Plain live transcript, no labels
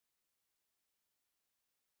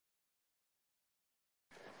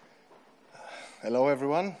Hello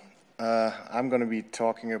everyone. I'm going to be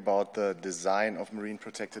talking about the design of marine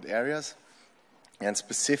protected areas and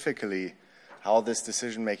specifically how this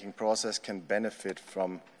decision-making process can benefit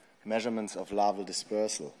from measurements of larval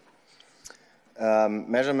dispersal.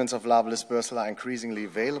 Measurements of larval dispersal are increasingly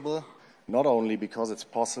available, not only because it's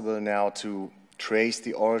possible now to trace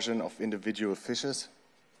the origin of individual fishes,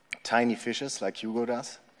 tiny fishes like Hugo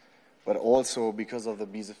does, but also because of the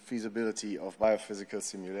feasibility of biophysical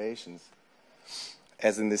simulations,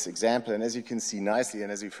 as in this example. And as you can see nicely,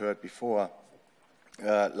 and as you've heard before,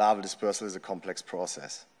 larval dispersal is a complex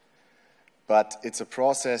process. But it's a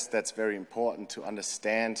process that's very important to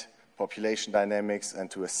understand population dynamics and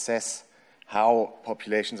to assess how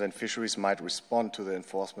populations and fisheries might respond to the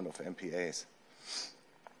enforcement of MPAs.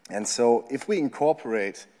 And so if we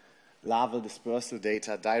incorporate larval dispersal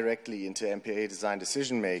data directly into MPA design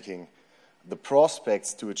decision-making, the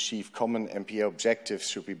prospects to achieve common MPA objectives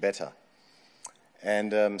should be better.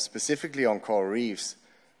 And specifically on coral reefs,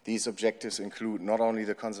 these objectives include not only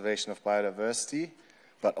the conservation of biodiversity,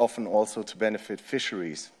 but often also to benefit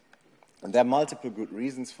fisheries. And there are multiple good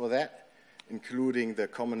reasons for that, including the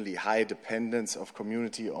commonly high dependence of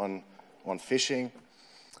community on fishing,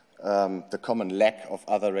 the common lack of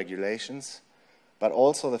other regulations, but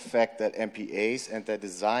also the fact that MPAs and their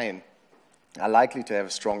design are likely to have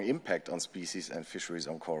a strong impact on species and fisheries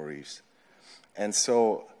on coral reefs. And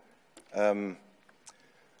so,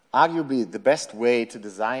 arguably, the best way to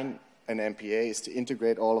design an MPA is to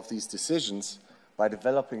integrate all of these decisions by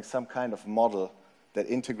developing some kind of model that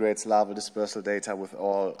integrates larval dispersal data with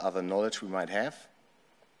all other knowledge we might have.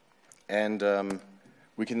 And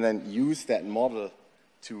we can then use that model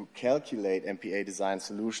to calculate MPA design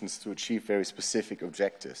solutions to achieve very specific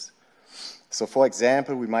objectives. So, for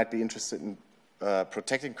example, we might be interested in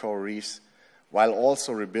protecting coral reefs while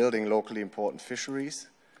also rebuilding locally important fisheries.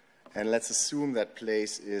 And let's assume that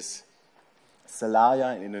place is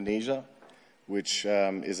Selayar in Indonesia, which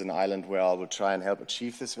is an island where I will try and help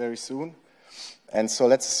achieve this very soon. And so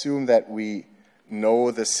let's assume that we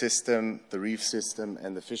know the system, the reef system,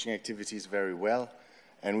 and the fishing activities very well,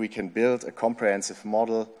 and we can build a comprehensive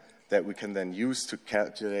model that we can then use to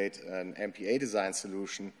calculate an MPA design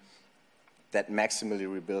solution that maximally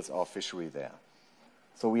rebuilds our fishery there.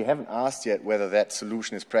 So we haven't asked yet whether that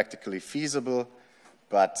solution is practically feasible,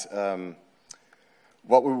 but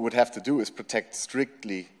what we would have to do is protect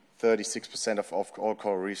strictly 36% of all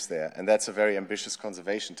coral reefs there, and that's a very ambitious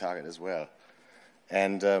conservation target as well.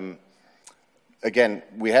 And again,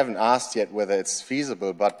 we haven't asked yet whether it's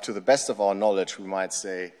feasible, but to the best of our knowledge, we might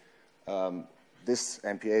say this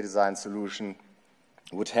MPA design solution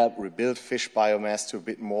would help rebuild fish biomass to a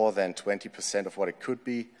bit more than 20% of what it could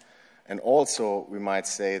be. And also, we might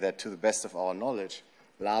say that to the best of our knowledge,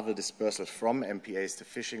 larval dispersal from MPAs to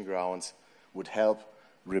fishing grounds would help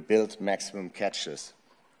rebuild maximum catches.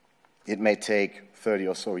 It may take 30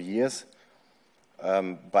 or so years,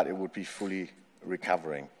 but it would be fully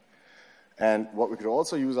recovering. And what we could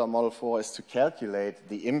also use our model for is to calculate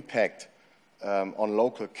the impact on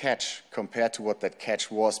local catch compared to what that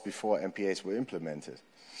catch was before MPAs were implemented.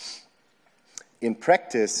 In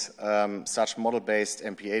practice, such model-based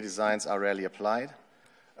MPA designs are rarely applied.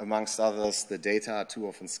 Amongst others, the data are too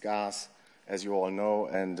often scarce, as you all know,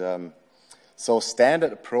 and so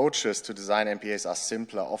standard approaches to design MPAs are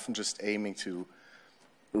simpler, often just aiming to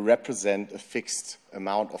represent a fixed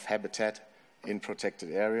amount of habitat in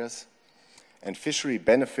protected areas. And fishery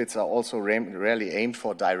benefits are also rarely aimed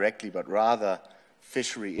for directly, but rather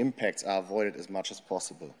fishery impacts are avoided as much as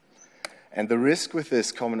possible. And the risk with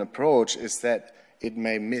this common approach is that it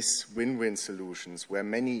may miss win-win solutions where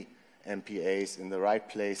many MPAs in the right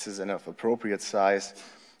places and of appropriate size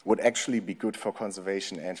would actually be good for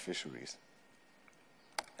conservation and fisheries.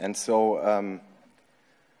 And so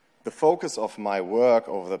the focus of my work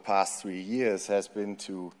over the past 3 years has been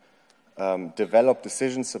to develop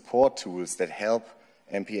decision support tools that help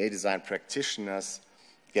MPA design practitioners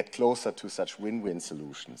get closer to such win-win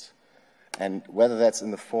solutions. And whether that's in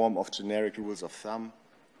the form of generic rules of thumb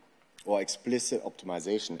or explicit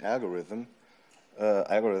optimization algorithms,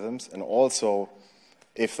 and also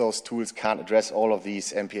if those tools can't address all of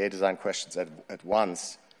these MPA design questions at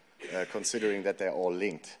once, considering that they're all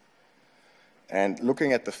linked. And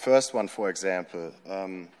looking at the first one, for example,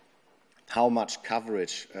 how much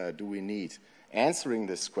coverage do we need? Answering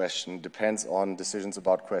this question depends on decisions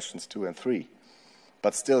about questions 2 and 3.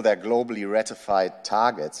 But still, they're globally ratified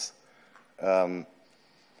targets that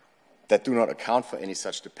do not account for any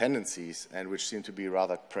such dependencies and which seem to be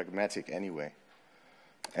rather pragmatic anyway.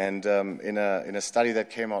 And in a study that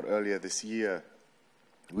came out earlier this year,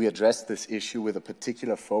 we addressed this issue with a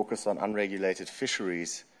particular focus on unregulated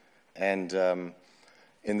fisheries. And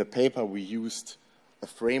in the paper, we used a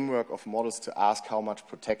framework of models to ask how much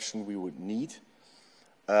protection we would need,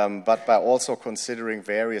 but by also considering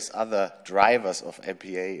various other drivers of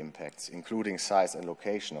MPA impacts, including size and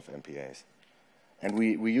location of MPAs. And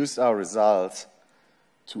we used our results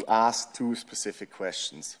to ask two specific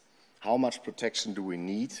questions. How much protection do we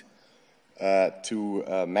need to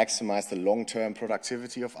maximize the long-term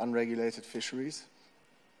productivity of unregulated fisheries?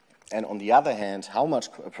 And on the other hand, how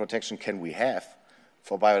much protection can we have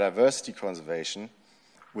for biodiversity conservation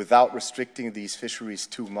without restricting these fisheries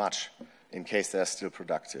too much in case they're still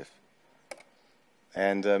productive?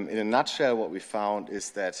 And in a nutshell, what we found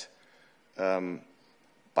is that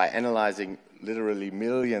by analyzing literally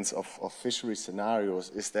millions of fishery scenarios,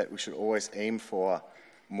 is that we should always aim for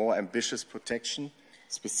more ambitious protection,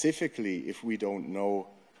 specifically if we don't know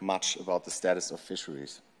much about the status of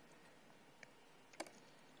fisheries.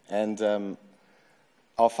 And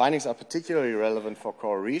our findings are particularly relevant for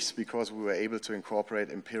coral reefs because we were able to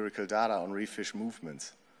incorporate empirical data on reef fish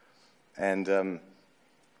movements. And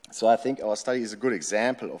so I think our study is a good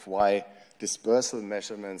example of why dispersal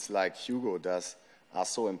measurements like Hugo does are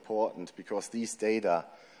so important, because these data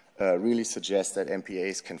really suggest that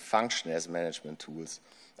MPAs can function as management tools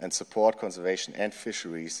and support conservation and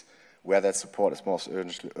fisheries where that support is most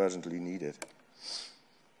urgently needed.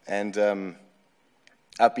 And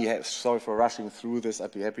sorry for rushing through this.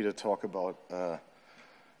 I'd be happy to talk about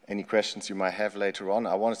any questions you might have later on.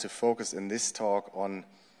 I wanted to focus in this talk on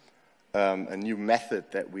a new method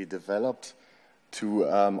that we developed to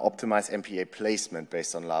optimize MPA placement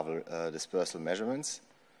based on larval dispersal measurements.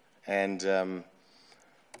 And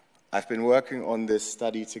I've been working on this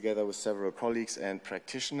study together with several colleagues and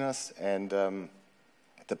practitioners, and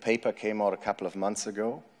the paper came out a couple of months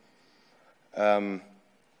ago. And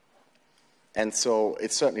so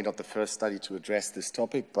it's certainly not the first study to address this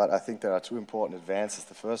topic, but I think there are two important advances.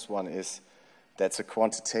 The first one is that's a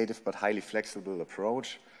quantitative but highly flexible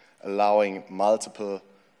approach, allowing multiple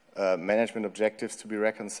management objectives to be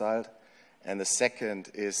reconciled. And the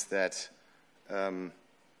second is that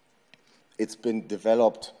it's been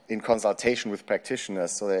developed in consultation with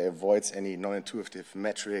practitioners so that it avoids any non-intuitive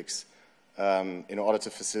metrics in order to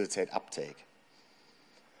facilitate uptake.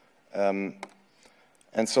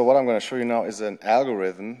 And so what I'm going to show you now is an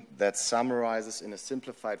algorithm that summarizes in a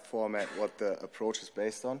simplified format what the approach is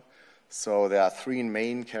based on. So there are three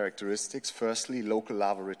main characteristics. Firstly, local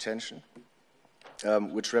larval retention,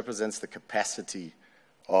 which represents the capacity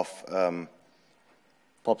of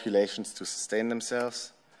populations to sustain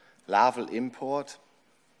themselves. Larval import,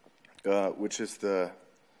 which is the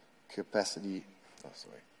capacity,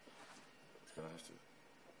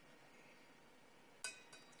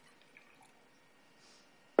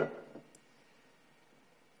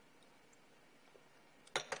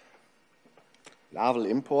 larval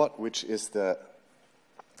import, which is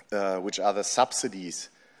which are the subsidies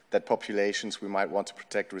that populations we might want to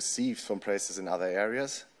protect receive from places in other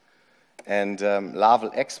areas, and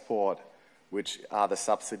larval export, which are the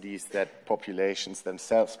subsidies that populations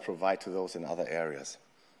themselves provide to those in other areas.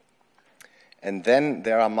 And then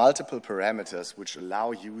there are multiple parameters which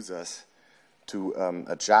allow users to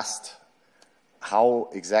adjust how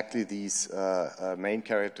exactly these main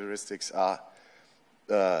characteristics are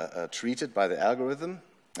treated by the algorithm.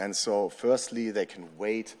 And so firstly, they can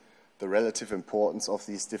weight the relative importance of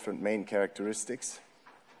these different main characteristics,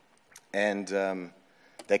 and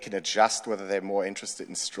they can adjust whether they're more interested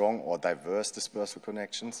in strong or diverse dispersal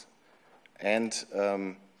connections, and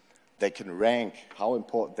they can rank how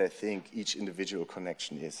important they think each individual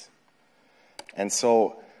connection is. And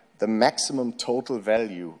so the maximum total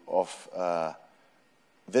value of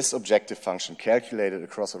this objective function calculated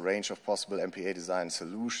across a range of possible MPA design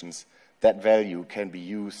solutions, that value can be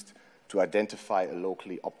used to identify a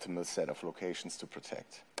locally optimal set of locations to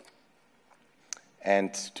protect.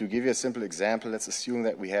 And to give you a simple example, let's assume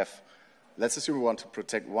we want to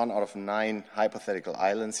protect 1 out of 9 hypothetical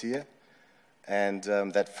islands here, and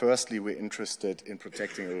that firstly we're interested in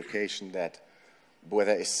protecting a location where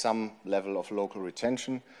there is some level of local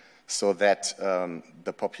retention, so that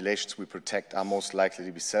the populations we protect are most likely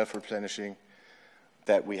to be self-replenishing,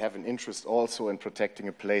 that we have an interest also in protecting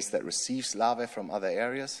a place that receives larvae from other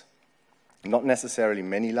areas, not necessarily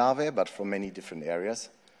many larvae, but from many different areas,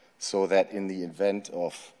 so that in the event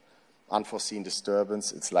of unforeseen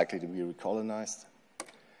disturbance, it's likely to be recolonized.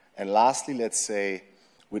 And lastly, let's say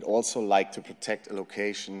we'd also like to protect a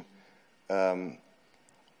location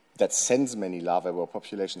that sends many larvae, where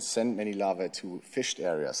populations send many larvae to fished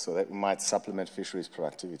areas, so that we might supplement fisheries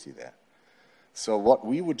productivity there. So what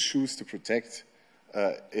we would choose to protect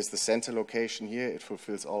is the center location here. It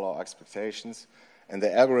fulfills all our expectations. And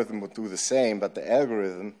the algorithm would do the same, but the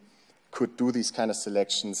algorithm could do these kind of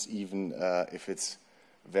selections even if it's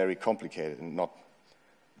very complicated and not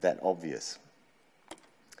that obvious.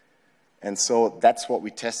 And so that's what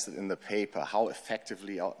we tested in the paper, how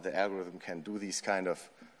effectively the algorithm can do these kind of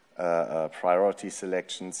priority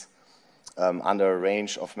selections under a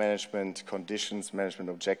range of management conditions, management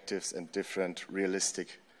objectives, and different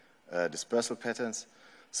realistic dispersal patterns.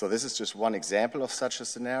 So this is just one example of such a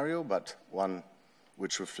scenario, but one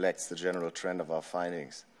which reflects the general trend of our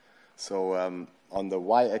findings. So on the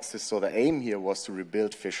y-axis, so the aim here was to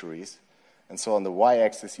rebuild fisheries. And so on the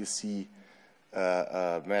y-axis, you see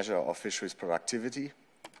a measure of fisheries productivity.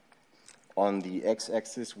 On the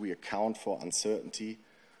x-axis, we account for uncertainty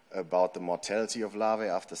about the mortality of larvae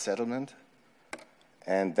after settlement.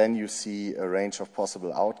 And then you see a range of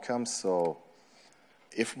possible outcomes. So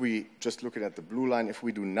if we, just looking at the blue line, if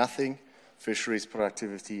we do nothing, fisheries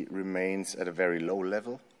productivity remains at a very low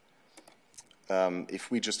level. If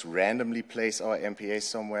we just randomly place our MPA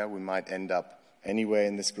somewhere, we might end up anywhere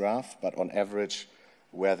in this graph, but on average,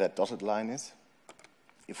 where that dotted line is.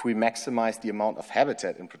 If we maximize the amount of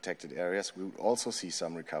habitat in protected areas, we would also see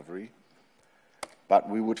some recovery, but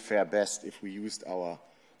we would fare best if we used our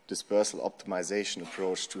dispersal optimization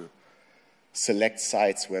approach to select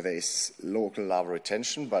sites where there is local larval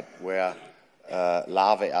retention, but where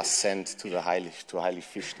larvae are sent to highly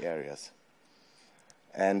fished areas.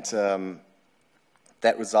 And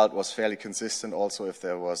that result was fairly consistent also if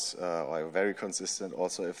there was, or very consistent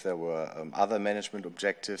also if there were other management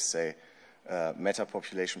objectives, say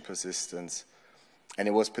metapopulation persistence. And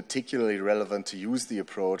it was particularly relevant to use the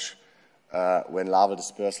approach when larval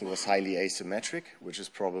dispersal was highly asymmetric, which is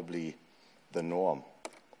probably the norm.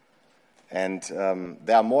 And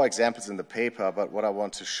there are more examples in the paper, but what I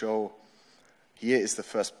want to show here is the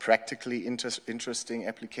first practically interesting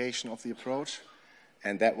application of the approach,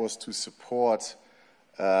 and that was to support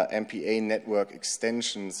MPA network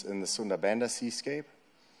extensions in the Sundarbans seascape.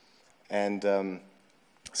 And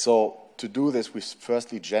so to do this, we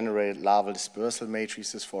firstly generated larval dispersal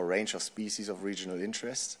matrices for a range of species of regional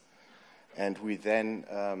interest. And we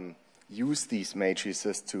then used these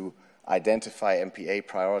matrices to identify MPA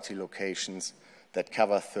priority locations that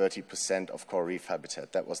cover 30% of core reef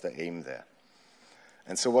habitat. That was the aim there.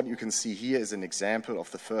 And so what you can see here is an example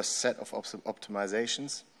of the first set of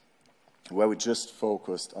optimizations where we just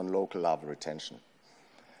focused on local larval retention.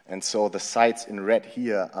 And so the sites in red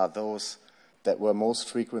here are those that were most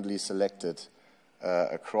frequently selected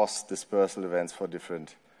across dispersal events for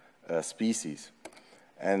different species.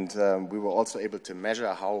 And we were also able to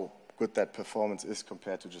measure how good that performance is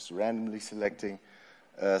compared to just randomly selecting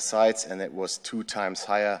sites, and it was 2 times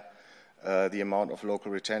higher the amount of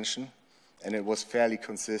local retention, and it was fairly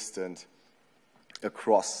consistent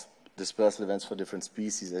across dispersal events for different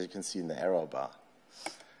species, as you can see in the arrow bar.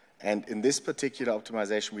 And in this particular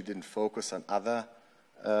optimization, we didn't focus on other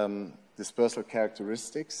dispersal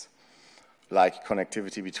characteristics, like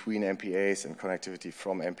connectivity between MPAs and connectivity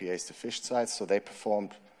from MPAs to fished sites, so they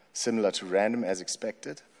performed similar to random as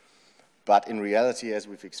expected. But in reality, as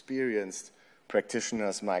we've experienced,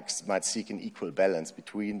 practitioners might seek an equal balance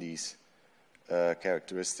between these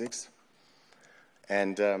characteristics.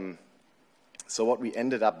 And so what we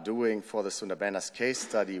ended up doing for the Sundarbans case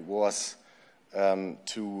study was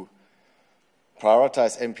to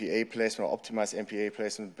prioritize MPA placement or optimize MPA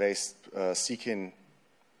placement based seeking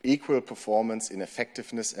equal performance in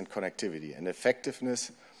effectiveness and connectivity. And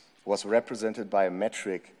effectiveness was represented by a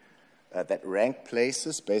metric that ranked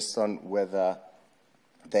places based on whether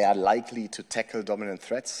they are likely to tackle dominant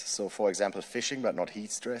threats. So for example, fishing, but not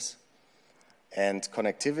heat stress. And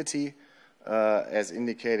connectivity, as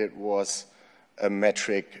indicated, was a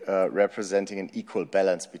metric representing an equal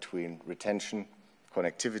balance between retention,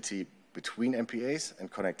 connectivity between MPAs,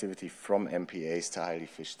 and connectivity from MPAs to highly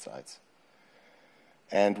fished sites.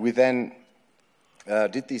 And we then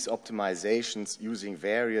did these optimizations using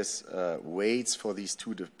various weights for these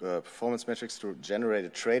two performance metrics to generate a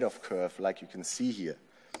trade-off curve like you can see here.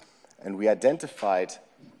 And we identified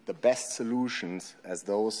the best solutions as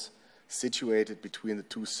those situated between the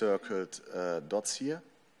 2 circled dots here,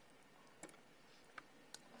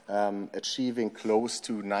 achieving close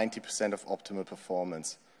to 90% of optimal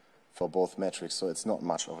performance for both metrics, so it's not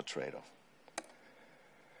much of a trade-off.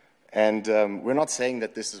 And we're not saying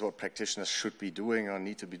that this is what practitioners should be doing or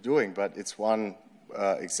need to be doing, but it's one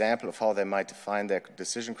example of how they might define their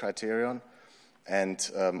decision criterion and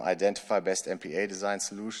identify best MPA design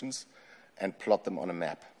solutions and plot them on a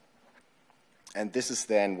map. And this is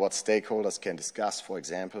then what stakeholders can discuss, for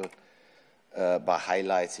example, by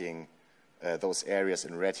highlighting those areas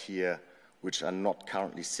in red here which are not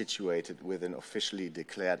currently situated within officially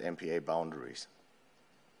declared MPA boundaries.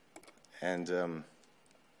 And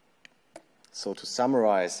so to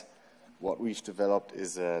summarize, what we've developed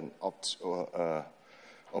is an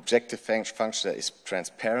objective function that is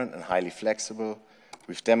transparent and highly flexible.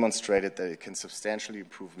 We've demonstrated that it can substantially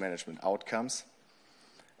improve management outcomes.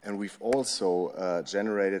 And we've also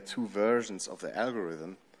generated 2 versions of the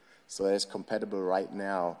algorithm, so that it's compatible right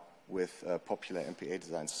now with popular MPA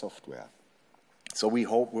design software. So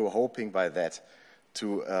we're hoping by that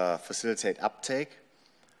to facilitate uptake,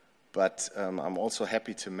 but I'm also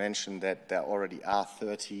happy to mention that there already are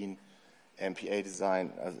 13 MPA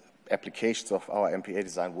design applications of our MPA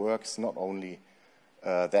design works, not only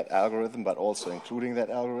that algorithm, but also including that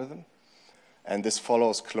algorithm. And this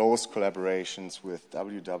follows close collaborations with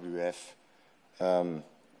WWF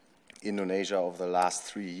Indonesia over the last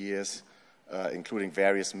 3 years, including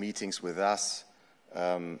various meetings with us,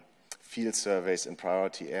 field surveys in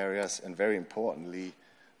priority areas, and very importantly,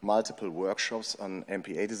 multiple workshops on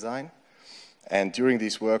MPA design. And during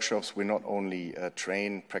these workshops, we not only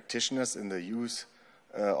train practitioners in the use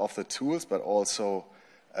of the tools, but also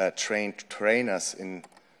train trainers in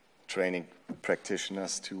training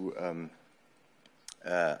practitioners to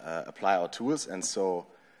apply our tools. And so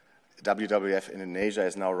WWF Indonesia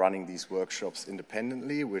is now running these workshops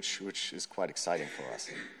independently, which is quite exciting for us.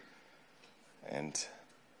 And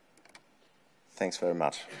thanks very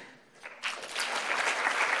much.